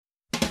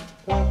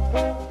All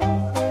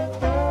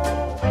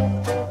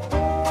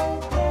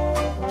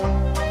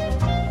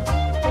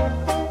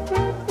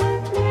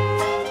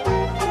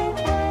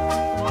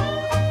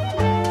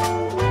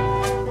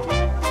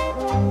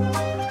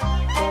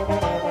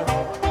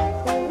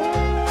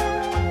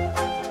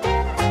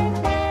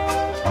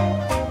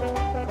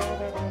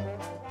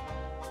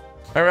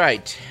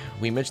right,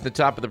 we mentioned at the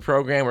top of the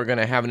program we're going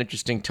to have an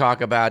interesting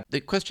talk about the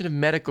question of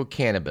medical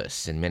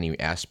cannabis in many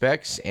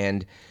aspects,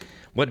 and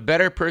what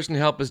better person to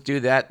help us do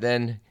that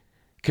than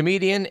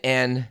comedian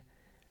and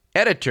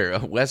editor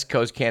of West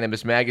Coast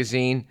Cannabis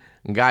Magazine,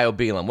 Ngaio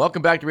Bealum.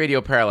 Welcome back to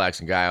Radio Parallax,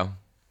 Ngaio.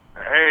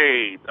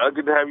 Hey,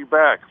 good to have you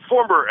back.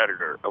 Former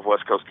editor of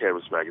West Coast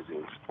Cannabis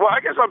Magazine. Well, I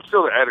guess I'm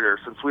still the editor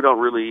since we don't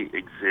really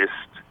exist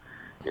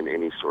in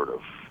any sort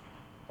of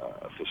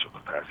official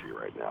capacity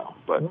right now,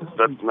 but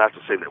that's not to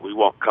say that we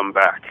won't come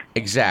back.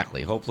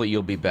 Exactly. Hopefully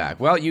you'll be back.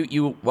 Well,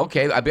 you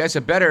okay? I guess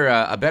a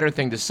better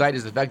thing to cite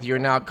is the fact that you're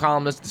now a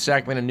columnist at the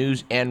Sacramento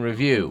News and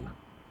Review.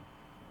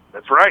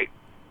 That's right.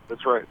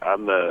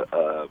 I'm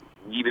the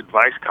Weed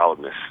Advice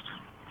columnist.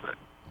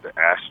 The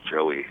Ask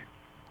Joey,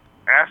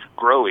 Ask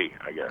Growy,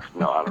 I guess.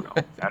 No, I don't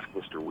know. Ask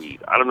Mr.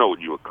 Weed. I don't know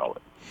what you would call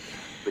it.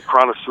 The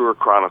Connoisseur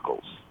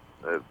Chronicles.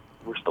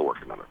 We're still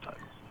working on our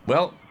titles.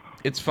 Well,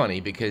 it's funny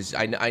because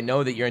I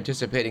know that you're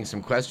anticipating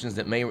some questions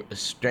that may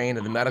stray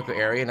into the medical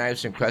area, and I have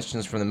some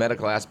questions from the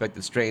medical aspect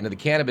that stray into the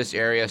cannabis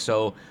area.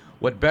 So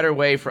what better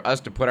way for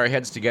us to put our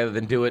heads together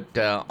than do it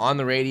on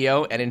the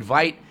radio and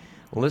invite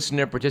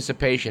listener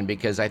participation,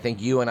 because I think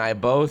you and I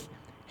both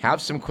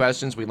have some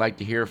questions we'd like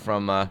to hear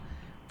from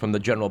the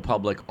general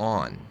public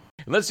on.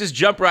 Let's just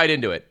jump right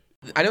into it.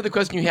 I know the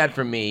question you had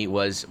for me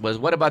was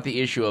what about the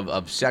issue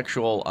of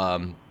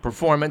sexual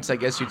performance, I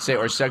guess you'd say,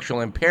 or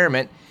sexual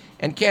impairment,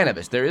 and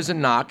cannabis. There is a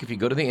knock. If you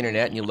go to the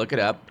internet and you look it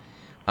up,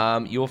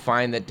 you will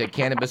find that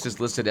cannabis is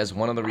listed as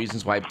one of the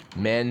reasons why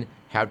men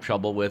have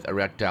trouble with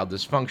erectile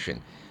dysfunction.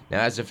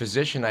 Now, as a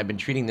physician, I've been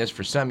treating this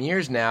for some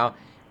years now,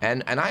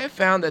 and I have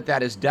found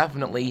that is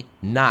definitely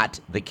not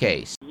the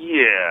case.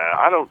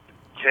 Yeah,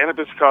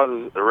 cannabis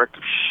causes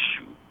erectile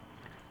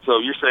So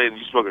you're saying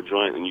you smoke a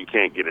joint and you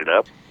can't get it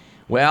up?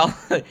 Well,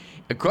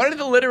 according to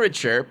the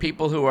literature,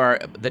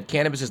 that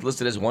cannabis is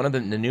listed as one of the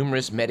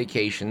numerous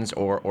medications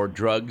or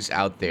drugs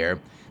out there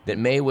that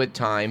may, with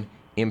time,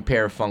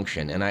 impair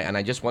function. And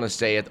I just want to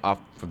say it off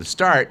for the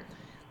start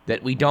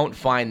that we don't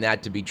find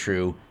that to be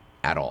true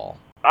at all.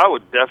 I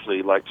would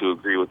definitely like to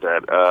agree with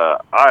that.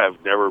 I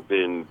have never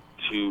been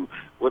too.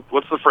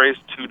 What's the phrase?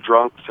 Too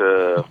drunk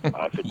to.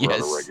 I think we're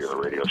on a regular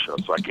radio show,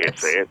 so I can't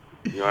say it.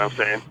 You know what I'm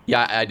saying?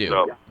 Yeah, I do.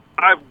 So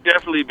I've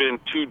definitely been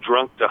too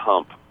drunk to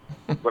hump.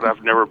 But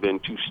I've never been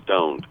too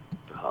stoned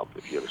to hump,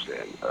 if you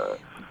understand.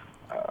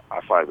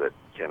 I find that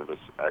cannabis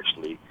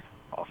actually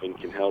often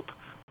can help.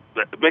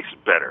 It makes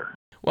it better.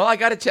 Well, I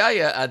got to tell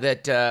you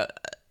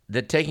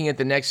that taking it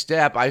the next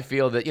step, I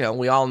feel that,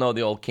 we all know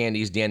the old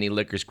candies, dandy,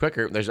 liquors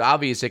quicker. There's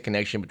obviously a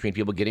connection between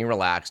people getting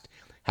relaxed,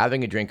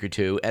 having a drink or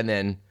two, and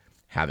then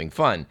having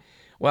fun.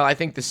 Well, I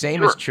think the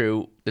same is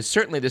true.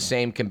 Certainly the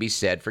same can be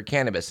said for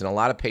cannabis. And a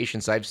lot of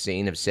patients I've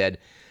seen have said,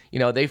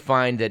 they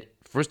find that,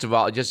 first of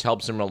all, it just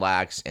helps them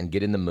relax and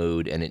get in the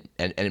mood, and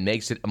it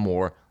makes it a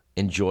more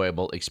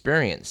enjoyable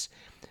experience.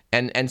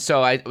 And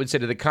so I would say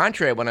to the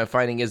contrary, what I'm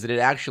finding is that it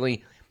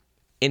actually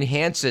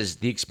enhances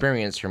the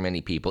experience for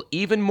many people,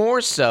 even more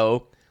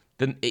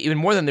than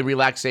the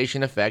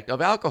relaxation effect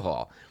of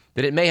alcohol,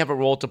 that it may have a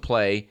role to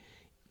play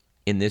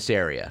in this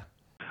area.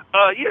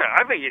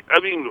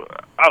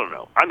 I don't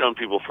know. I've known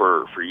people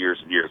for years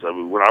and years. I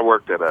mean, when I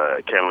worked at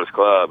a cannabis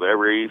club,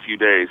 every few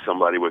days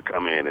somebody would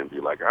come in and be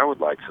like, I would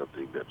like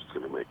something that's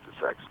going to make the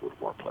sex a little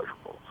more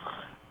pleasurable.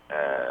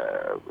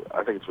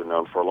 I think it's been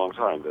known for a long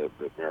time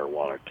that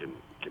marijuana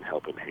can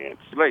help enhance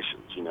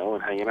relations,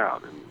 and hanging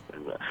out.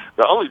 And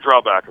the only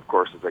drawback, of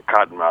course, is that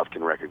Cottonmouth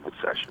can wreck a good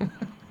session.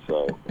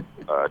 So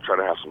try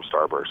to have some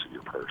Starburst in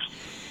your purse.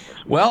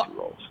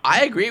 Well,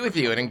 I agree with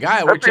you, and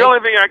Guy, that's the only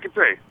thing I can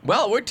say.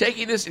 Well, we're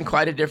taking this in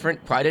quite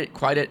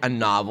a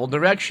novel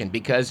direction,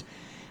 because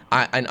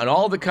and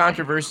all the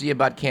controversy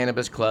about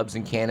cannabis clubs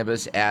and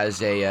cannabis as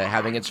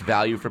having its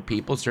value for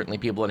people, certainly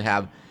people that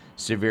have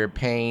severe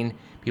pain,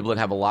 people that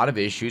have a lot of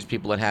issues,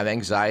 people that have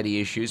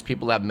anxiety issues,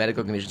 people that have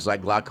medical conditions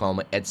like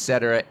glaucoma, et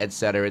cetera, et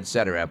cetera, et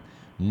cetera.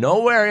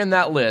 Nowhere in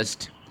that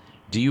list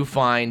do you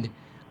find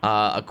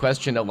a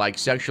question of like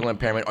sexual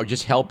impairment or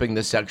just helping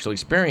the sexual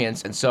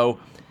experience, and so.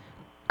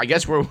 I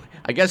guess we're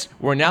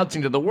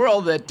announcing to the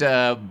world that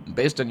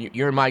based on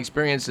your and my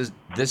experiences,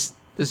 this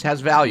has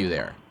value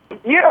there.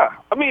 Yeah,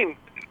 I mean,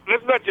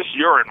 it's not just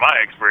your and my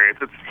experience.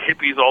 It's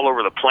hippies all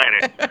over the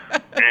planet.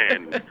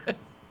 And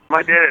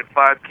my dad had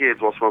 5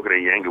 kids while smoking a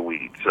Yanga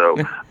weed, so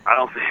I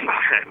don't think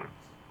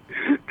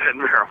that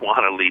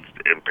marijuana leads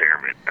to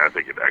impairment. I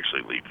think it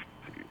actually leads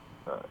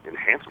to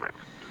enhancement.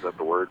 Is that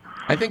the word?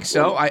 I think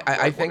so.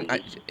 I think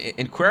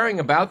in querying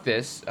about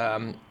this,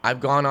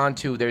 I've gone on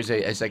to, there's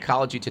a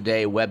Psychology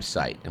Today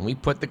website, and we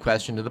put the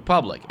question to the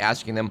public,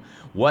 asking them,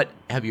 what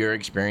have your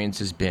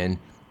experiences been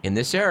in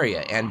this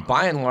area? And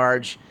by and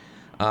large,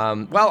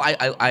 Well,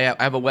 I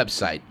have a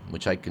website,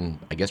 which I can,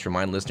 I guess,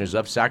 remind listeners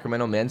of,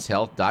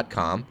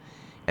 sacramentomenshealth.com.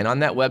 And on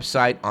that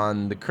website,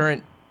 on the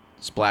current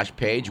splash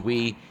page,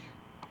 we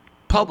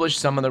published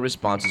some of the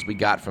responses we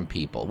got from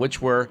people,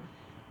 which were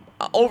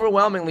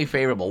overwhelmingly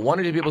favorable. One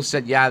or two people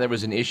said, yeah, there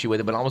was an issue with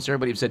it, but almost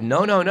everybody said,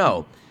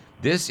 no.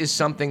 This is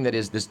something that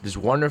is this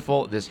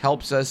wonderful, this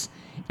helps us,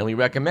 and we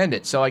recommend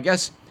it. So I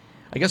guess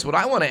what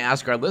I want to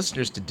ask our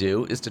listeners to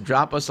do is to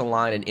drop us a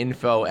line at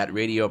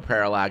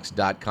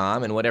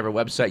info@radioparallax.com and whatever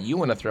website you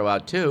want to throw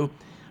out too,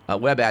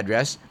 web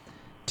address,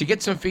 to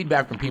get some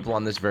feedback from people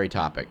on this very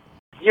topic.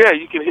 Yeah,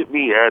 you can hit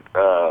me at,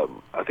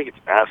 I think it's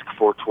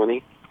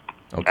ask420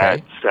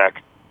 at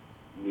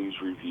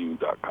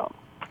sacnewsreview.com.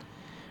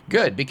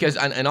 Good, because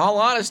in all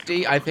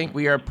honesty, I think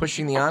we are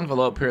pushing the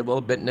envelope here a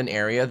little bit in an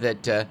area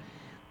that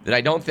I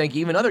don't think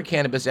even other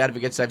cannabis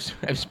advocates I've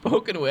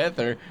spoken with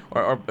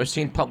or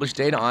seen published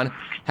data on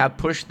have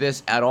pushed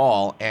this at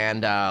all.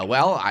 And,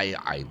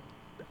 I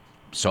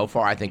so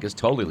far I think is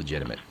totally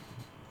legitimate.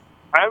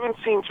 I haven't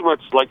seen too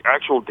much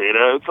actual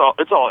data.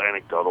 It's all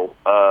anecdotal.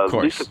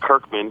 Lisa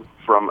Kirkman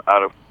from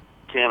out of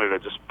Canada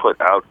just put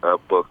out a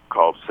book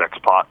called Sex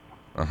Pot,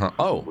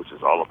 which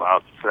is all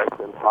about sex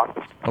and pot.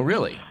 Oh,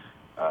 really?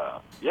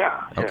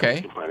 Yeah. Okay.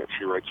 You can find it.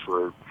 She writes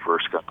for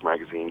Skunk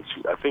magazine.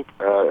 I think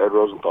Ed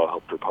Rosenthal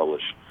helped her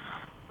publish.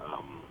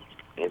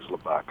 Angela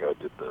Baca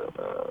did the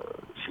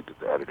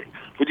editing.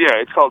 But yeah,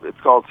 it's called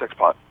Sex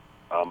Pot.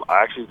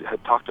 I actually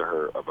had talked to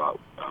her about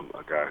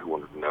a guy who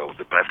wanted to know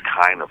the best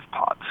kind of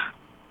pots.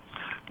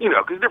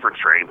 Because different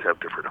strains have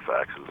different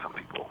effects, and some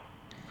people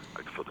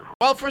like to feel different.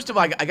 Well, first of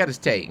all, I got to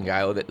say,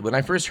 Guy, that when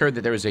I first heard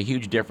that there was a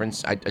huge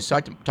difference, I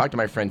talked to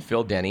my friend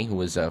Phil Denny, who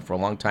was for a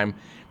long time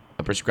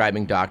a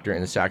prescribing doctor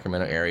in the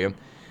Sacramento area.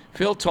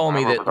 Phil told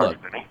me that, look,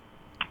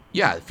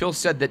 Phil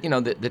said that,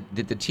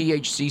 that the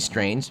THC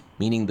strains,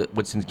 meaning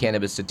what's in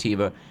cannabis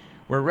sativa,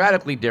 were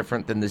radically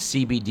different than the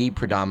CBD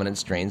predominant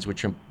strains,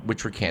 which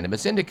were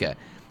cannabis indica.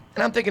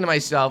 And I'm thinking to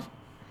myself,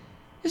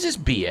 is this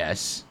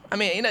BS? I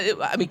mean,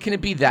 can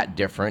it be that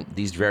different,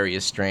 these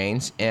various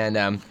strains?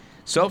 And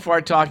so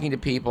far, talking to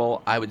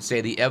people, I would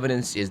say the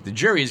evidence is the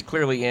jury is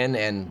clearly in,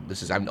 and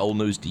I'm old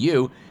news to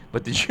you,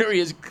 but the jury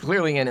is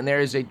clearly in, and there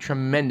is a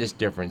tremendous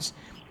difference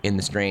in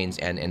the strains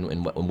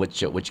and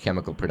which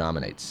chemical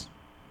predominates.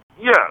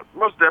 Yeah,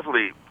 most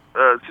definitely.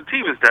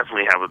 Sativas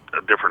definitely have a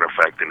different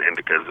effect than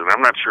indicas, and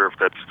I'm not sure if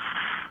that's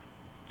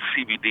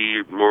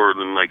CBD more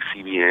than like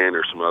CBN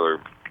or some other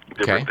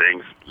different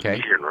things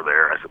here nor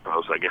there, I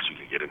suppose. I guess you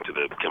could get into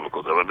the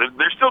chemicals of it.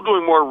 They're still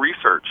doing more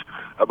research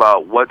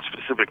about what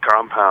specific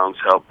compounds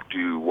help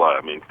do what.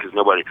 I mean, because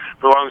for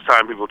the longest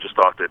time, people just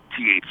thought that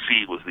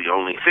THC was the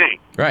only thing.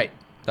 Right.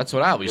 That's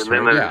what I always heard.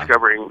 And then they're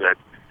discovering that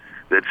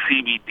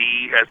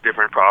CBD has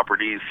different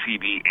properties,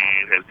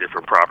 CBN has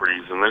different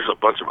properties, and there's a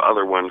bunch of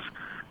other ones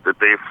that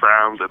they've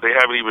found that they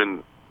haven't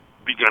even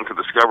begun to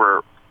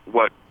discover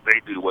what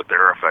they do, what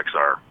their effects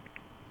are.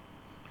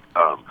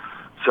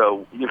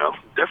 So,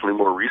 definitely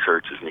more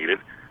research is needed.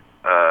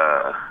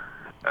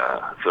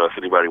 So if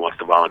anybody wants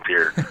to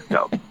volunteer,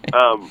 no.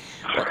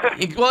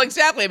 Well,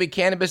 exactly. I mean,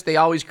 cannabis, they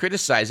always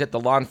criticize it. The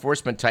law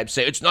enforcement types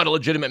say it's not a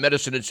legitimate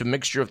medicine. It's a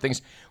mixture of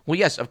things. Well,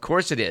 yes, of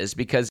course it is,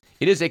 because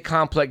it is a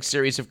complex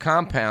series of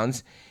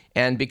compounds.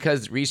 And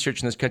because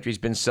research in this country has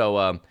been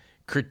so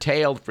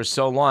curtailed for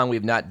so long,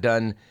 we've not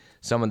done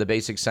some of the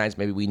basic science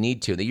maybe we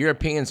need to. The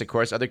Europeans, of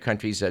course, other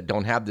countries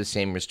don't have the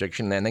same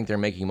restriction, and I think they're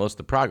making most of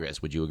the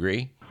progress. Would you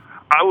agree?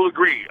 I will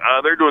agree.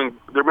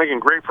 They're making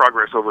great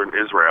progress over in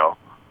Israel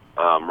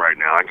right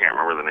now. I can't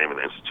remember the name of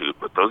the institute,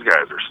 but those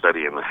guys are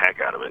studying the heck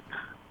out of it.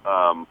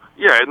 And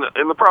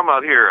the problem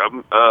out here,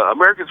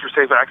 Americans for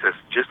Safe Access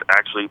just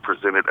actually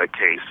presented a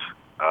case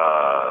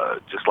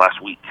just last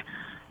week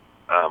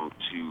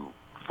to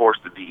force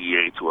the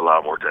DEA to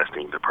allow more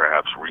testing to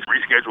perhaps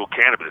reschedule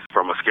cannabis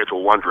from a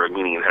Schedule 1 drug,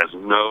 meaning it has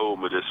no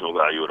medicinal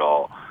value at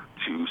all,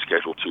 to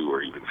Schedule 2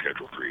 or even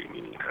Schedule 3,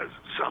 meaning it has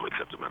some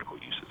accepted medical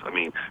uses. I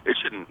mean,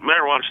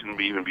 marijuana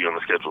shouldn't even be on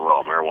the schedule at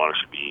all. Marijuana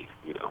should be,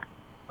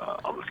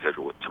 on the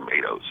schedule with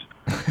tomatoes.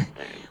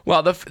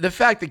 Well, the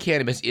fact that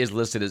cannabis is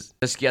listed as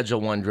a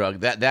Schedule 1 drug,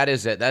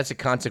 that's a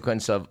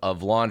consequence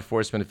of law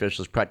enforcement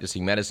officials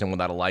practicing medicine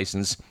without a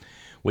license,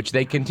 which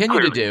they continue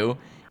to do,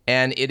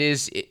 and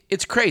it's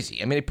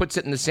crazy. I mean, it puts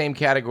it in the same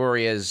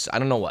category as, I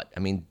don't know what. I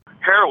mean,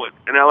 heroin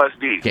and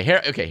LSD.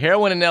 Okay,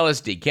 heroin and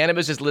LSD.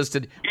 Cannabis is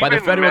listed by the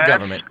federal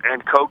government.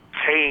 And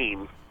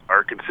cocaine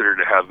are considered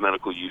to have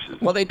medical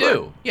uses. Well, they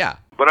do, yeah.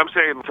 But I'm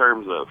saying in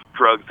terms of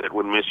drugs that,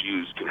 when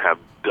misused, can have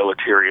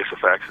deleterious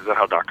effects. Is that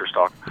how doctors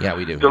talk? Yeah,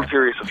 we do.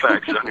 Deleterious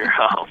effects on your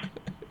health.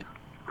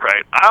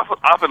 Right? I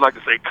often like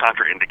to say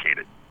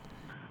contraindicated,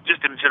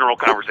 just in general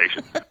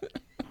conversation.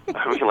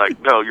 I mean,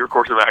 no, your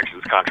course of action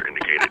is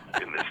contraindicated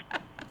in this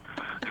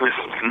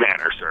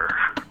manner, sir.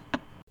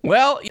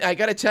 Well, I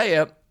got to tell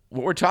you,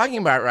 what we're talking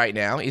about right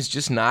now is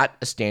just not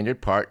a standard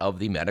part of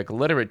the medical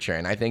literature,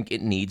 and I think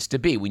it needs to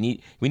be. We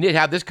need to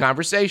have this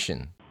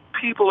conversation.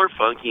 people are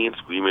funky and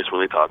squeamish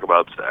when they talk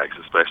about sex,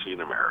 especially in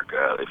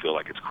America. They feel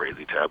like it's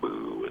crazy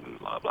taboo and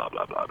blah, blah,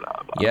 blah, blah,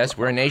 blah, blah. Yes,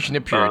 we're a nation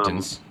of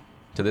Puritans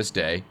to this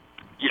day.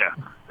 Yeah,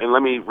 and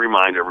let me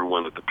remind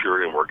everyone that the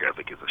Puritan work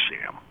ethic is a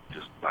sham,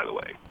 just by the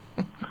way.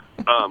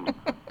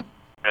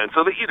 And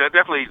so,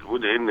 definitely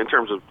in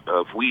terms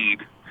of weed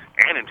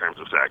and in terms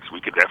of sex,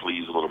 we could definitely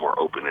use a little more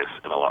openness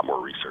and a lot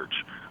more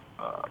research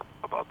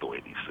about the way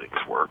these things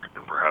work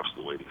and perhaps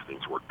the way these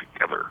things work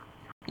together.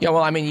 Yeah,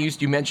 well, I mean,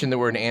 you mentioned the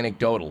word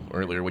anecdotal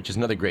earlier, which is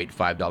another great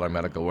 $5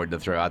 medical word to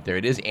throw out there.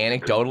 It is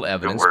anecdotal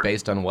evidence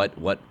based on what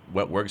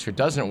works or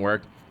doesn't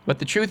work. But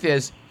the truth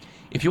is,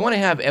 if you want to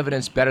have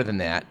evidence better than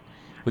that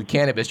with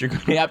cannabis, you're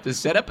going to have to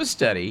set up a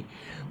study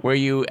where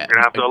you're going to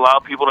have to allow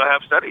people to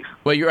have studies.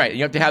 Well, you're right.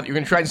 You're going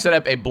to try and set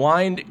up a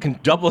blind,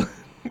 double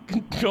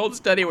controlled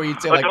study where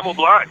you'd say double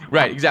blind.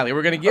 Right, exactly.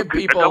 We're going to give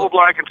people a double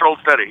blind controlled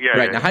study. Yeah.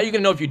 Right. Yeah. Now, how are you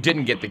going to know if you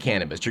didn't get the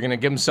cannabis? You're going to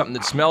give them something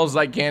that smells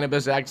like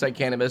cannabis, acts like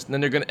cannabis,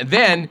 and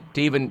then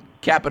to even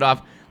cap it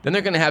off, then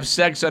they're going to have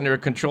sex under a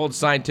controlled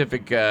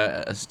scientific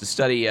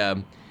study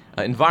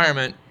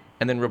environment,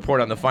 and then report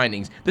on the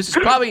findings. This is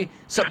probably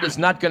something that's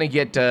not going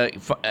to get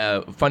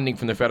funding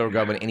from the federal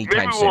government anytime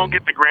soon. Maybe we won't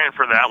get the grant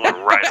for that one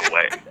right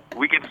away.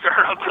 We can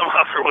start on some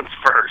other ones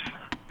first.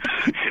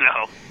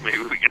 Maybe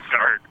we can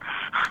start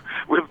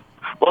with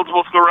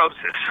multiple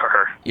sclerosis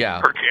or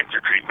cancer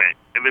treatment,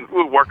 and then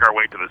we'll work our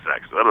way to the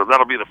sex.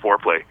 That'll be the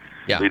foreplay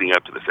leading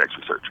up to the sex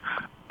research.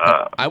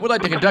 I would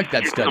like to conduct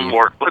that study.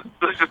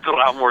 Let's just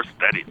allow more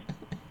studies.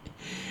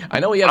 I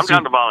know we have. I'm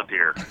down to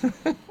volunteer.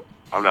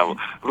 I'm down.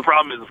 The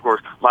problem is, of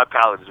course, my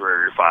palate is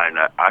very refined.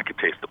 I could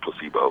taste the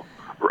placebo.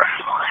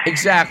 Right.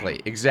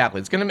 Exactly.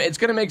 It's gonna make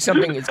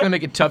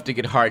it tough to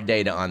get hard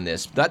data on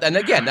this. And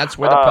again, that's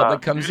where the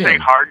public comes in. Did you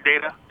say hard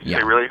data? Did you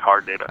say really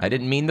hard data? I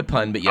didn't mean the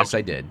pun, but yes,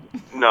 I did.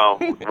 No,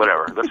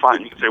 whatever. That's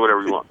fine. You can say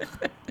whatever you want.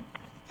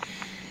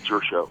 It's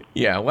your show.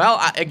 Yeah. Well,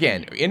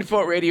 again,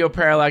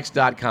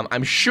 info@radioparallax.com.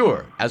 I'm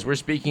sure, as we're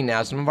speaking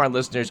now, some of our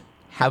listeners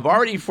have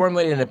already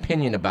formulated an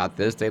opinion about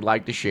this they'd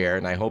like to share,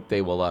 and I hope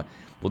they will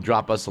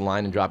drop us a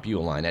line and drop you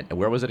a line.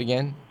 Where was it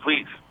again?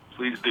 Please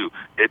do.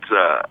 It's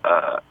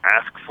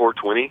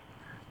ask420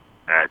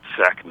 at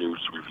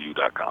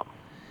sacnewsreview.com.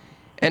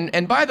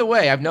 And by the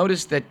way, I've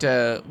noticed that.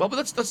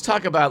 Let's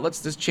talk about.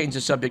 Let's just change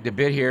the subject a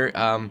bit here.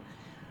 The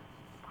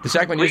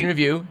Sacramento News and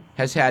Review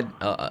has had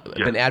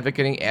been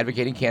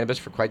advocating cannabis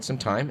for quite some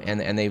time,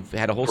 and they've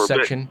had a whole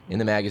section in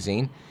the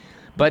magazine.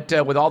 But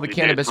with all the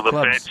cannabis clubs,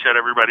 the Fed shut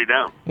everybody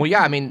down. Well,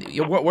 yeah. I mean,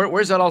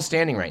 where's that all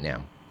standing right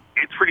now?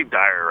 It's pretty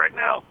dire right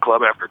now.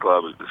 Club after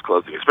club is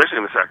closing, especially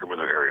in the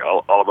Sacramento area.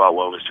 All About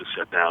Wellness just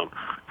shut down.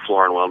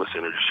 Florin Wellness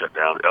Center just shut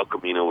down. El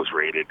Camino was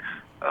raided.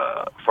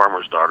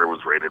 Farmer's Daughter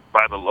was raided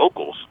by the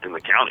locals in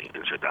the county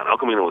and shut down. El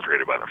Camino was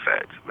raided by the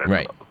feds.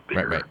 Right.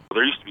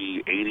 There used to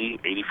be 80,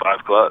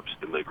 85 clubs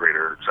in the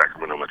greater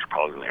Sacramento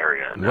metropolitan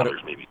area, and now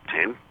there's maybe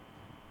 10.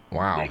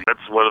 Wow.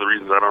 That's one of the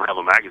reasons I don't have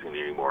a magazine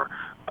anymore,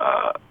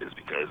 is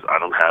because I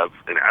don't have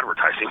an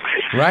advertising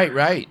page.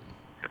 Right.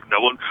 No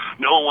one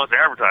wants to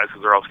advertise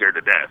because they're all scared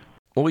to death.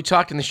 Well, we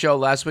talked in the show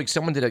last week.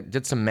 Someone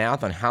did some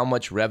math on how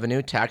much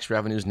tax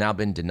revenue, has now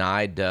been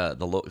denied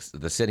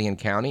the city and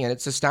county, and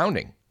it's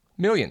astounding.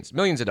 Millions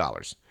of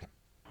dollars.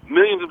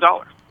 Millions of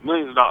dollars.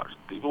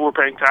 People were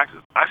paying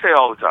taxes. I say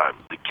all the time,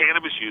 the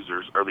cannabis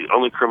users are the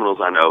only criminals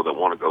I know that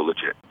want to go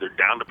legit. They're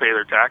down to pay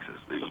their taxes.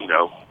 If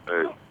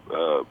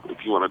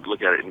you want to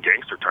look at it in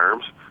gangster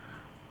terms,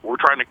 we're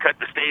trying to cut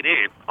the state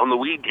in on the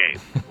weed game,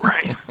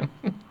 right?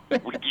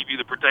 We give you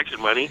the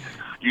protection money.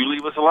 You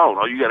leave us alone.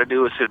 All you got to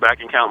do is sit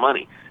back and count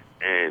money.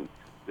 And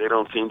they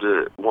don't seem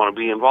to want to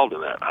be involved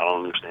in that. I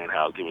don't understand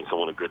how giving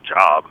someone a good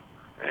job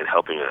and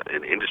helping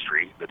an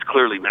industry that's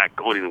clearly not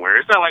going anywhere.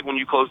 It's not like when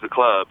you close the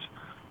clubs,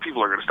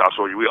 people are going to stop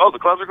smoking weed. Oh, the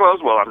clubs are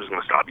closed? Well, I'm just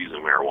going to stop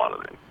using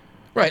marijuana then.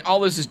 Right. All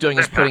this is doing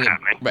is putting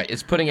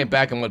it's putting it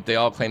back on what they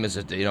all claim is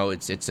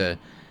it's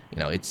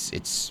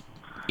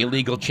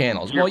illegal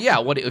channels. Well, yeah.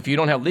 What if you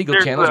don't have legal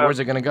channels? Where's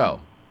it going to go?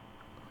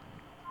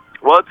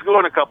 Well, it's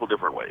going a couple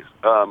different ways.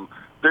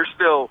 There's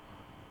still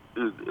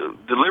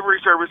delivery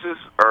services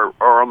are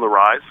on the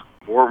rise.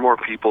 More and more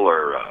people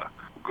are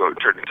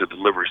turning to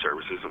delivery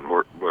services, and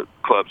more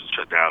clubs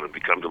shut down and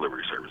become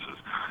delivery services.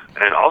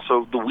 And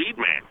also, the Weed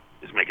Man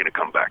is making a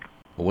comeback.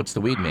 Well, what's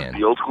the Weed Man?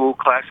 The old school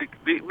classic.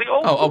 The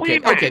old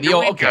Weed Man. The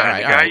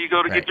guy you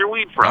go to get your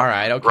weed from. All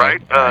right, okay.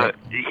 Right? Right.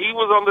 He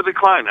was on the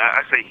decline.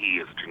 I say he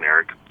is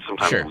generic.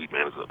 Sometimes the Weed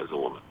Man is a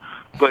woman.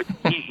 But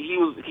he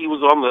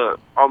was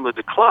on the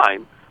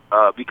decline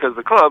because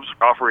the clubs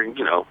offering,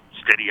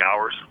 steady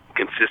hours,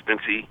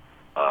 consistency,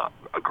 a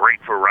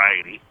great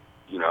variety,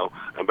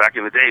 And back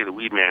in the day, the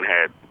Weed Man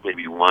had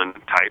maybe one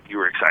type. You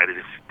were excited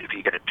if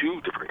he had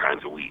two different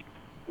kinds of weed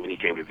when he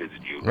came to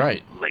visit you.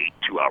 Right. Late,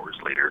 2 hours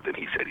later, then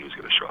he said he was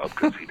going to show up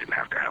because he didn't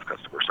have to have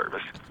customer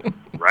service.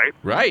 Right?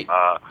 Right.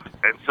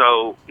 And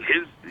so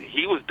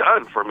he was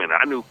done for a minute.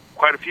 I knew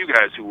quite a few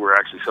guys who were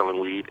actually selling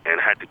weed and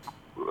had to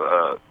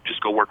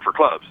just go work for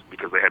clubs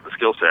because they had the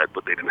skill set,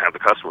 but they didn't have the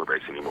customer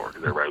base anymore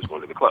because everybody was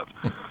going to the clubs.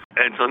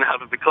 And so now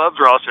that the clubs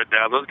are all shut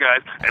down, those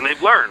guys, and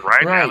they've learned,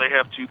 right? Right. Now they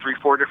have 2, 3,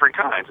 4 different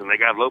kinds, and they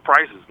got low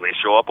prices, and they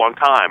show up on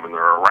time, and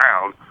they're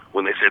around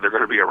when they say they're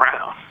going to be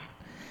around.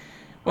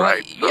 Well,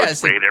 right? So yes,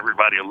 it's made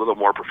everybody a little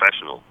more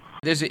professional.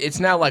 it's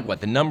now like what,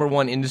 the number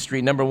one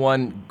industry, number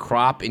one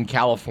crop in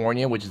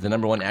California, which is the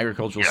number one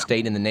agricultural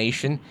state in the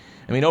nation.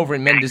 I mean, over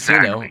in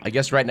Mendocino, Exactly. I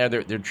guess right now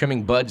they're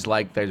trimming buds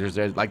like there's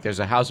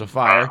a house of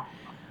fire.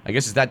 I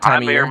guess it's that time I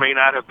of may year. or may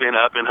not have been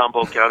up in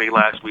Humboldt County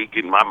last week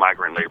getting my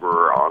migrant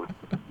laborer on.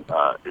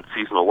 It's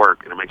seasonal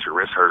work, and it makes your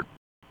wrist hurt.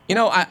 You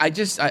know, I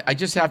just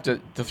have to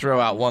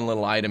throw out one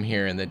little item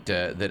here, and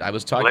that I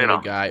was talking to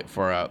a guy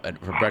for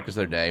breakfast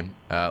the other day,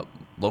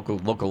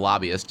 local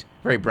lobbyist,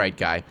 very bright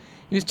guy.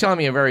 He was telling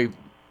me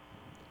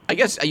I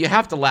guess you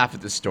have to laugh at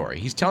this story.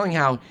 He's telling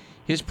how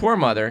his poor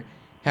mother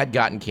had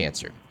gotten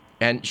cancer,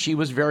 and she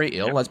was very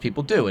ill, as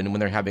people do, and when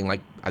they're having,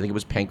 like, I think it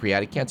was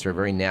pancreatic cancer, a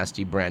very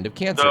nasty brand of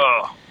cancer.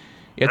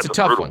 It's a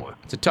tough one.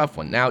 It's a tough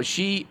one. Now,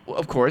 she,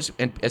 of course,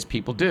 and as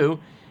people do,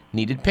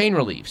 needed pain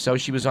relief. So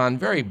she was on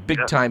very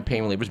big-time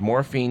pain relievers,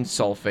 morphine,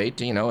 sulfate,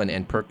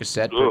 and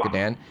Percocet,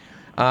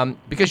 Percodan,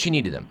 because she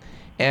needed them.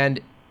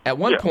 And at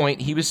one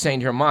point, he was saying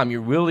to her, Mom, you're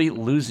really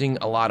losing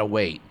a lot of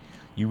weight.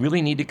 You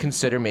really need to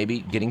consider maybe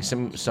getting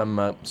some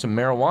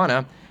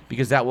marijuana,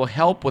 because that will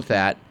help with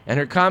that. And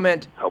her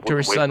comment to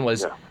her son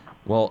was,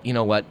 well, you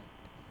know what,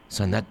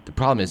 son, the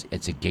problem is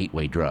it's a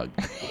gateway drug.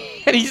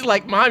 And he's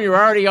like, Mom, you're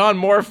already on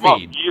morphine. Well,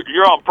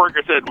 you're on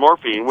Percocet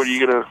morphine. What are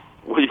you gonna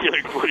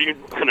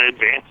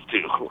advance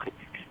to?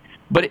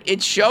 But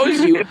it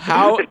shows you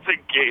how it's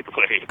a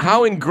gateway.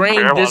 How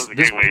ingrained this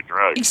gateway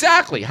drug.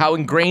 Exactly how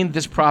ingrained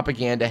this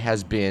propaganda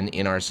has been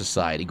in our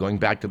society. Going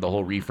back to the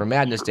whole reefer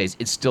madness days,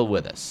 it's still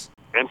with us.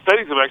 And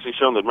studies have actually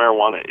shown that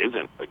marijuana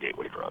isn't a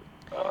gateway drug.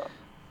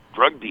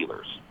 Drug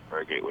dealers are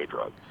a gateway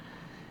drug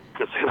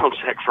because they don't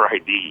check for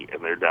ID,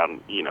 and they're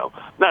down,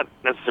 not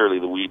necessarily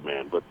the weed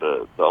man, but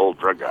the old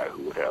drug guy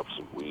who would have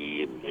some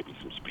weed and maybe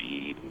some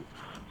speed and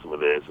some of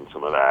this and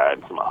some of that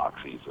and some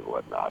oxys and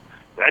whatnot.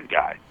 That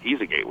guy, he's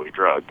a gateway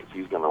drug because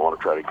he's going to want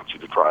to try to get you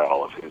to try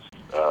all of his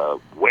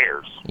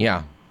wares.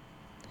 Yeah.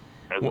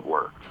 As it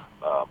were.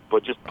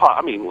 But just pot,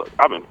 I mean, look,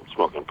 I've been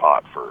smoking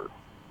pot for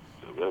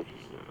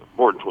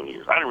more than 20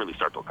 years. I didn't really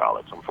start till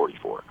college. I'm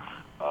 44.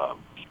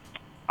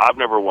 I've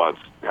never once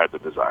had the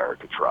desire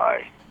to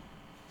try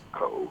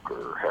coke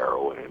or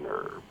heroin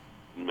or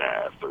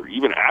meth or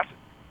even acid.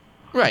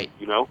 Right.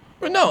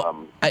 Well,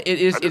 no, I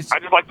just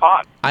like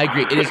pot. I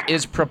agree. It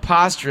is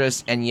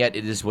preposterous, and yet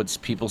it is what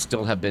people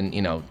still have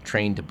been,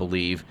 trained to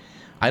believe.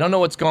 I don't know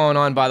what's going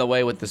on, by the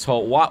way, with this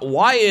whole. Do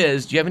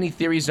you have any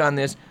theories on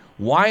this?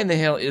 Why in the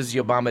hell is the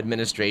Obama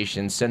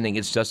administration sending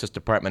its Justice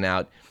Department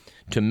out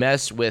to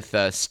mess with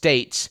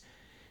states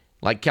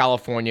like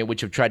California,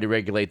 which have tried to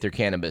regulate their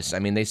cannabis? I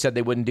mean, they said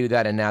they wouldn't do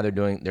that, and now they're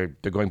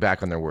going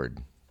back on their word.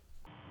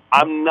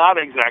 I'm not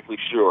exactly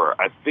sure.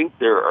 I think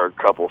there are a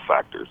couple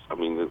factors. I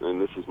mean,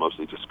 and this is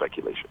mostly just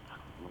speculation.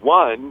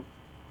 One,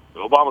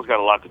 Obama's got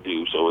a lot to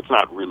do, so it's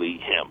not really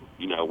him.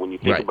 When you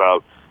think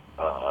about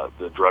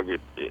the Drug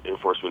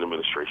Enforcement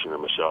Administration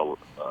and Michelle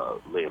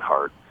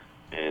Leonhardt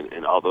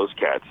and all those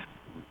cats,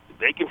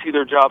 they can see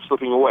their job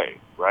slipping away,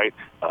 right?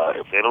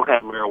 If they don't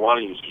have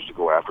marijuana users to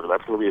go after,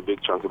 that's going to be a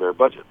big chunk of their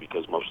budget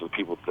because most of the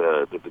people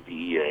that the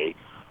DEA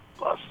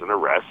busts and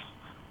arrests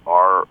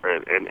are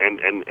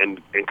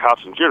and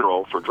cops in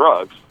general for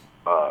drugs,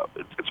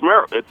 it's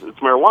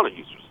marijuana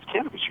users, it's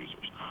cannabis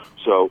users.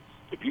 So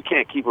if you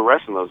can't keep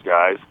arresting those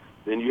guys,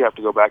 then you have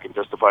to go back and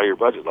justify your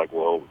budget. Like,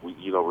 well,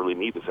 you don't really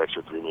need this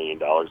extra $3 million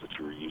that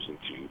you were using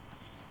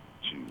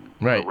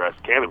to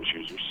arrest cannabis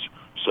users.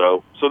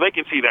 So they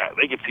can see that.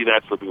 They can see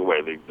that slipping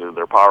away.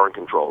 Their power and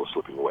control is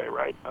slipping away,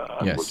 right?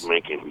 Yes. Was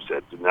Mencken, who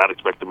said, do not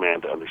expect a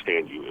man to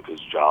understand you if his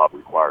job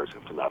requires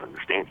him to not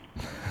understand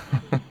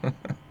you.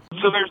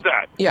 So there's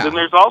that. Yeah. Then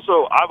I've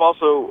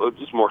also,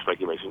 just more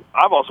speculation,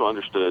 I've also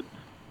understood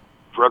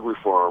drug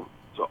reform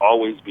to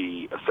always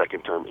be a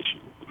second-term issue.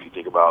 If you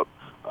think about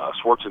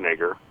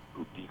Schwarzenegger,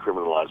 who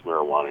decriminalized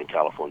marijuana in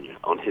California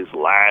on his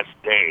last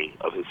day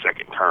of his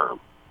second term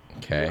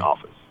in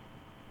office,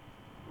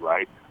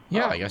 right?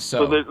 Yeah, I guess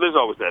so. So there's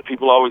always that.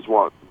 People always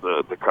want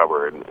the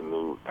cover, and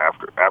then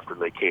after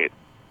they can't,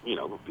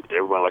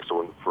 everyone likes to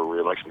run for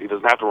re-election. He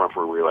doesn't have to run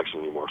for re-election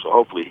anymore, so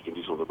hopefully he can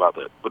do something about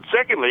that. But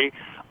secondly,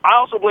 I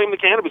also blame the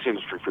cannabis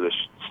industry for this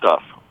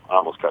stuff. I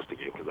almost cussed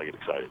again because I get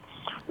excited.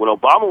 When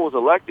Obama was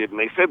elected and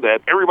they said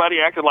that,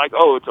 everybody acted like,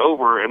 oh, it's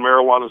over and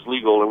marijuana's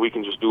legal and we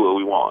can just do what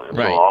we want. And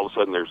so all of a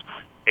sudden there's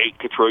 8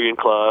 quadrillion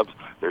clubs,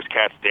 there's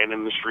cats standing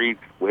in the street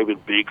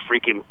waving big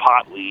freaking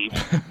pot leaves.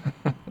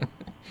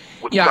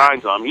 With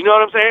signs on them. You know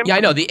what I'm saying? Yeah, I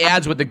know. The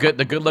ads with the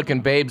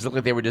good-looking babes looked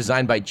like they were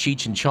designed by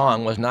Cheech and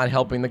Chong was not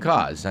helping the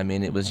cause. I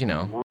mean, it was,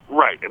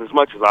 Right, and as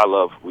much as I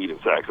love weed and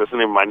sex, that's the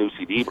name of my new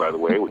CD, by the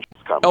way, which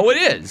is coming. Oh, it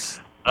is?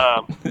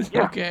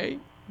 Yeah. Okay,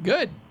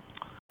 good.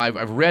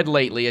 I've read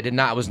lately,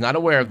 I was not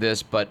aware of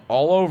this, but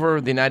all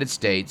over the United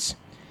States,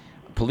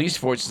 police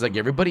forces, like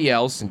everybody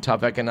else in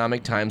tough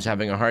economic times,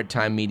 having a hard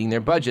time meeting their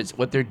budgets.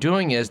 What they're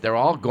doing is they're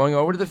all going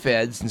over to the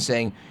feds and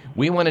saying,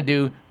 we want to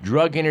do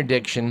drug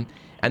interdiction,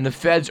 and the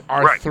feds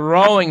are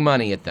throwing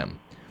money at them.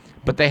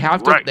 But they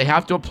have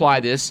to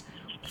apply this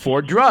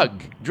for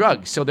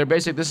drugs. So they're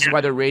basically, this is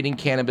why they're raiding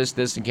cannabis,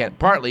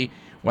 partly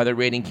why they're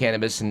raiding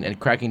cannabis and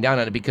cracking down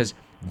on it, because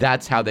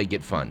that's how they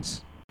get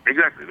funds.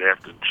 Exactly. They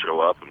have to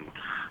show up and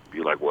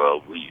be like,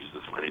 well, we use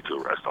this money to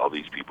arrest all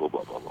these people,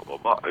 blah, blah, blah, blah,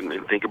 blah,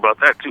 and think about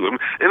that, too. And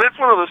that's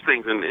one of those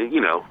things, and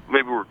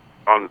maybe we're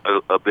on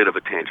a bit of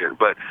a tangent,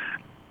 but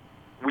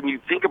when you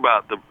think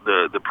about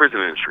the prison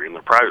industry and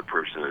the private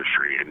prison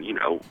industry, and,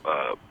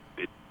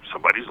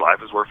 somebody's life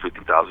is worth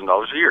 $50,000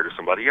 a year to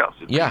somebody else.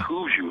 It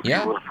behooves you if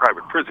you're in a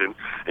private prison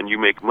and you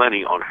make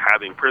money on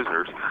having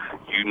prisoners,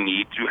 you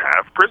need to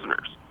have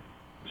prisoners.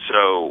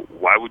 So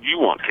why would you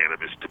want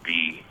cannabis to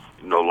be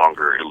no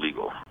longer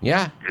illegal?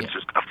 It's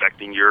just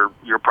affecting your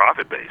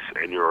profit base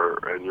and your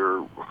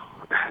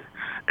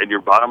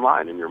bottom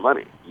line and your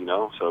money,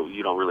 so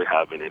you don't really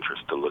have an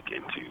interest to look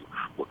into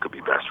what could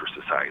be best for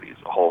society as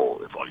a whole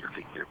if all you're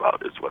thinking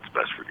about is what's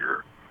best for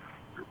your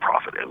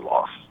profit and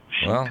loss.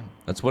 Well,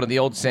 that's one of the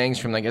old sayings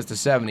from, I guess, the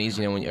 70s.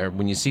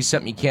 When you see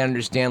something you can't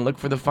understand, look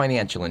for the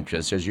financial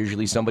interest. There's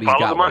usually somebody's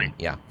got the money. One.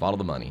 Yeah, follow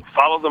the money.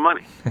 Follow the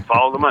money.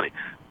 Follow the money.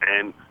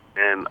 And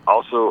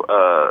also,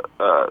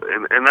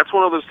 and that's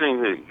one of those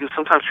things that, because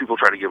sometimes people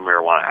try to give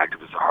marijuana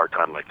activists a hard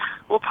time, like,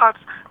 well,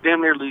 pot's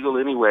damn near legal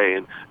anyway,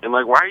 and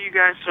like, why are you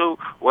guys so,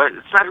 what?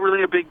 It's not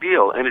really a big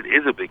deal, and it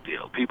is a big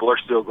deal. People are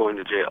still going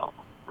to jail.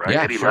 Right?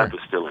 Yeah, Eddie Lamp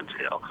is still in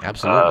jail.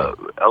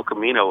 Absolutely. El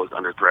Camino is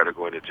under threat of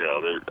going to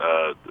jail.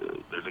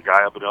 There's a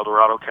guy up in El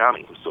Dorado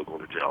County who's still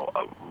going to jail.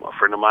 A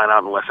friend of mine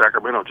out in West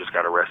Sacramento just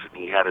got arrested,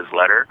 and he had his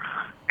letter,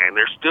 and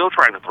they're still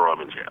trying to throw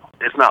him in jail.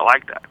 It's not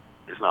like that.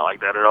 It's not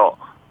like that at all.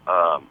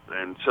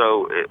 And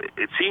so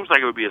it seems like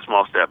it would be a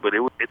small step, but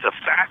it's a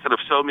facet of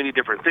so many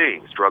different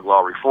things. Drug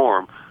law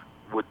reform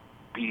would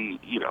be,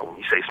 when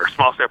you say a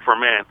small step for a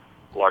man,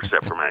 large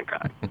step for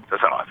mankind.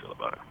 That's how I feel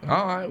about it.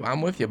 Oh,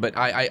 I'm with you, but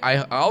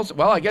I also,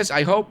 well, I guess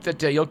I hope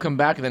that you'll come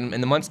back in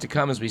the months to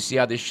come as we see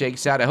how this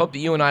shakes out. I hope that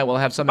you and I will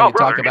have something to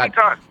talk about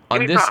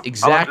on this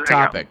exact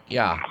topic.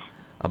 Yeah,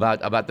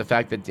 about the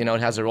fact that it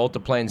has a role to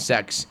play in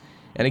sex.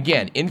 And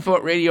again,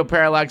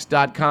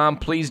 info@radioparallax.com.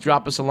 Please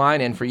drop us a line.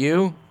 And for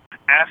you,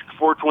 Ask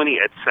 420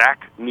 at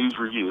SAC News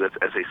Review. That's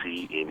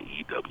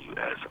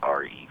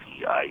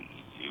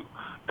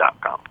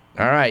SACNEWSREVIEU.com.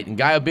 All right, and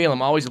Guy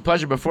Obelam, always a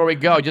pleasure. Before we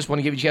go, I just want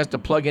to give you a chance to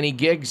plug any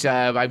gigs.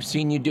 I've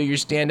seen you do your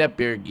stand-up.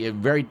 You're a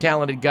very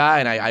talented guy,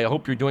 and I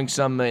hope you're doing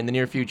some in the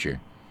near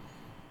future.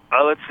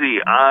 Let's see.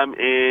 I'm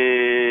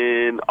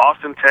in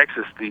Austin,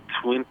 Texas, the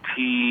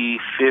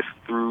 25th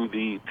through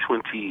the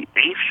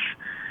 28th,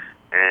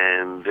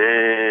 and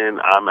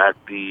then I'm at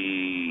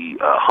the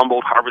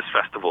Humboldt Harvest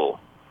Festival,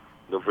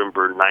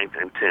 November 9th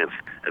and 10th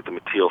at the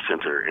Mateel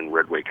Center in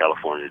Redway,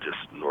 California, just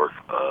north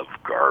of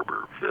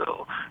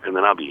Garberville. And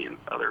then I'll be in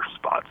other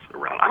spots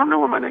around. I don't know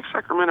where my next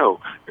Sacramento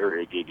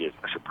area gig is.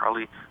 I should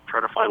probably try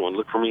to find one.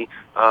 Look for me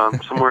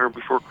somewhere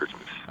before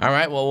Christmas. All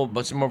right. Well,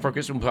 some more for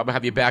Christmas. We'll probably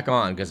have you back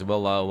on because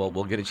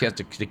we'll get a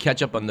chance to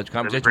catch up on the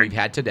conversation we've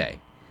had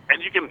today.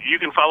 And you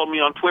can follow me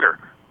on Twitter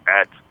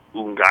at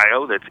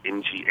Ungayo. That's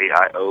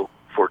NGAIO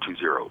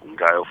 420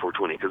 Ungayo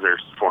 420 because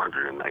there's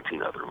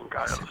 419 other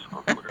Ungayos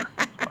on Twitter.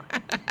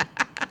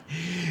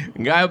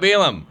 Guy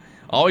Obelam,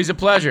 always a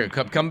pleasure.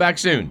 Come back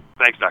soon.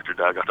 Thanks, Dr.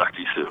 Doug. I'll talk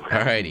to you soon.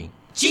 All righty.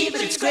 Gee,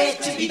 but it's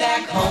great to be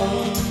back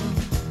home.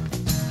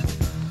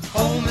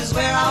 Home is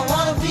where I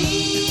want to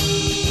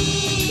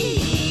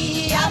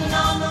be. I've been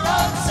on the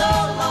road so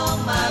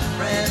long, my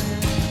friend.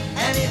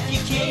 And if you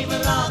came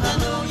along, I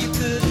know you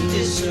couldn't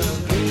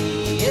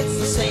disagree. It's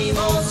the same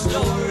old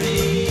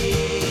story.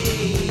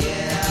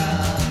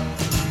 Yeah.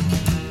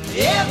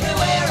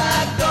 Everywhere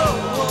I go,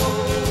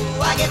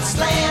 I get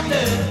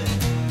slandered.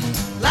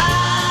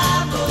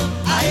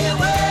 I hear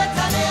words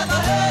I never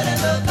heard in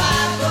the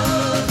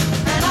Bible,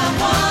 and I'm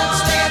one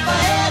step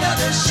ahead of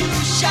the shoe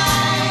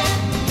shine,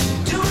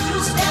 2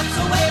 steps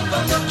away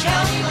from the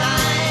county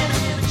line,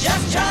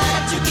 just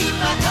trying to keep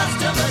my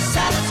customers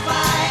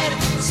satisfied.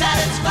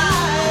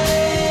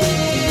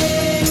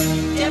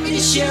 Deputy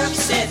Sheriff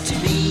said to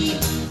me,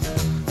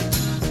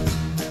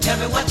 tell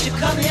me what you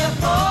come here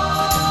for,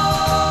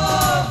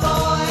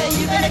 boy,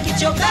 you better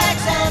get your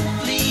bags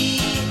and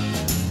flee.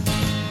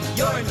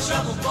 You're in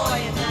trouble,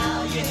 boy, and